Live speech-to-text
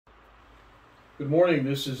Good morning.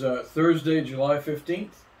 This is Thursday, July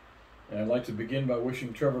 15th, and I'd like to begin by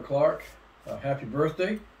wishing Trevor Clark a happy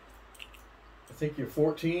birthday. I think you're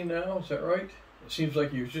 14 now, is that right? It seems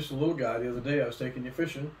like you was just a little guy the other day. I was taking you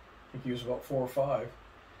fishing. I think he was about 4 or 5.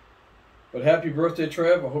 But happy birthday,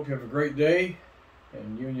 Trev. I hope you have a great day,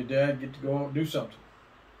 and you and your dad get to go out and do something.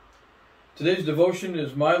 Today's devotion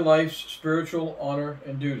is My Life's Spiritual Honor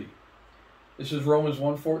and Duty. This is Romans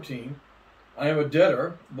 1:14. I am a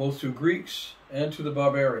debtor both to Greeks and to the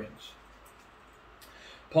barbarians.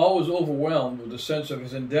 Paul was overwhelmed with the sense of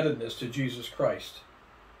his indebtedness to Jesus Christ,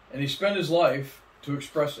 and he spent his life to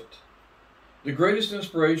express it. The greatest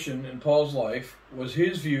inspiration in Paul's life was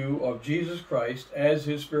his view of Jesus Christ as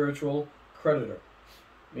his spiritual creditor,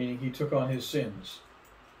 meaning he took on his sins.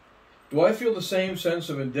 Do I feel the same sense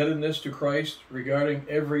of indebtedness to Christ regarding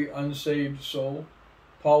every unsaved soul?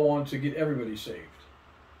 Paul wanted to get everybody saved.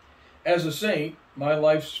 As a saint, my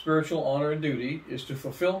life's spiritual honor and duty is to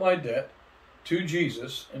fulfill my debt to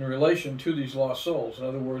Jesus in relation to these lost souls. In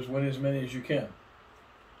other words, win as many as you can.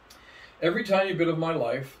 Every tiny bit of my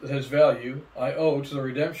life that has value, I owe to the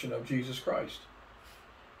redemption of Jesus Christ.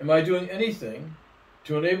 Am I doing anything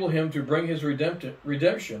to enable him to bring his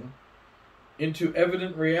redemption into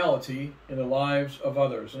evident reality in the lives of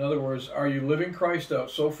others? In other words, are you living Christ out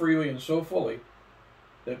so freely and so fully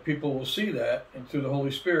that people will see that and through the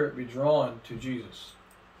Holy Spirit be drawn to Jesus?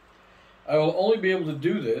 I will only be able to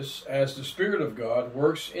do this as the Spirit of God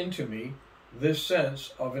works into me this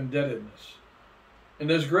sense of indebtedness. And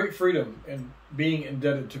there's great freedom in being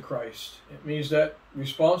indebted to Christ. It means that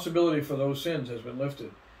responsibility for those sins has been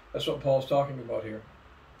lifted. That's what Paul's talking about here.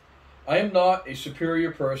 I am not a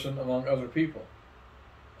superior person among other people.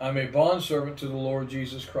 I'm a bondservant to the Lord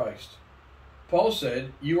Jesus Christ. Paul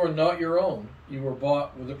said, you are not your own. You were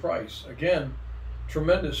bought with a price. Again,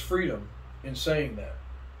 tremendous freedom in saying that.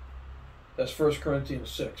 That's 1 Corinthians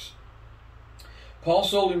 6. Paul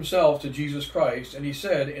sold himself to Jesus Christ, and he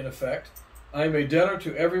said, in effect, I am a debtor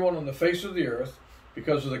to everyone on the face of the earth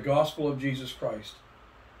because of the gospel of Jesus Christ.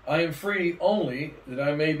 I am free only that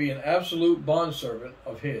I may be an absolute bondservant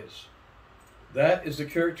of his. That is the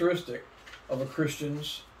characteristic of a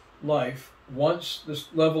Christian's life once this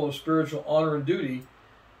level of spiritual honor and duty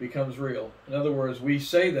becomes real. In other words, we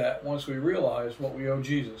say that once we realize what we owe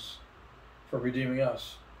Jesus for redeeming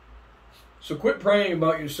us. So quit praying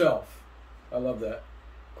about yourself. I love that.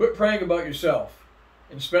 Quit praying about yourself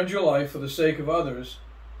and spend your life for the sake of others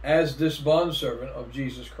as this bondservant of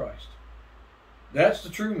Jesus Christ. That's the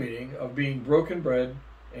true meaning of being broken bread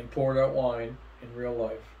and poured out wine in real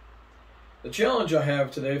life. The challenge I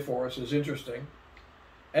have today for us is interesting.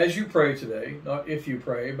 As you pray today, not if you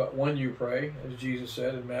pray, but when you pray, as Jesus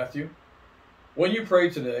said in Matthew, when you pray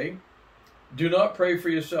today, do not pray for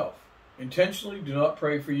yourself. Intentionally do not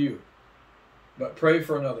pray for you, but pray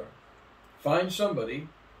for another. Find somebody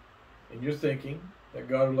in your thinking that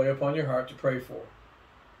God will lay upon your heart to pray for.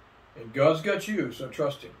 And God's got you, so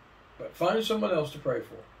trust him. But find someone else to pray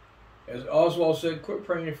for. As Oswald said, quit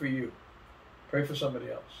praying for you. Pray for somebody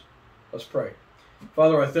else. Let's pray.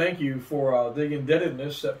 Father, I thank you for the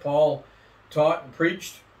indebtedness that Paul taught and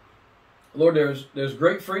preached. Lord, there's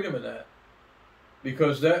great freedom in that,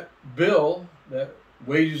 because that bill, that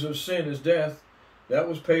wages of sin is death, that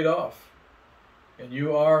was paid off. And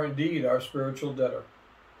you are indeed our spiritual debtor.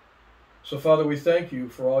 So, Father, we thank you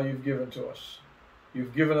for all you've given to us.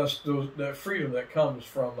 You've given us that freedom that comes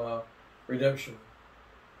from redemption.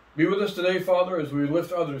 Be with us today, Father, as we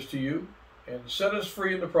lift others to you, and set us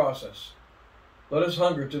free in the process. Let us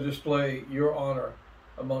hunger to display your honor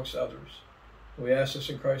amongst others. We ask this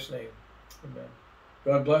in Christ's name. Amen.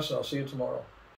 God bless, and I'll see you tomorrow.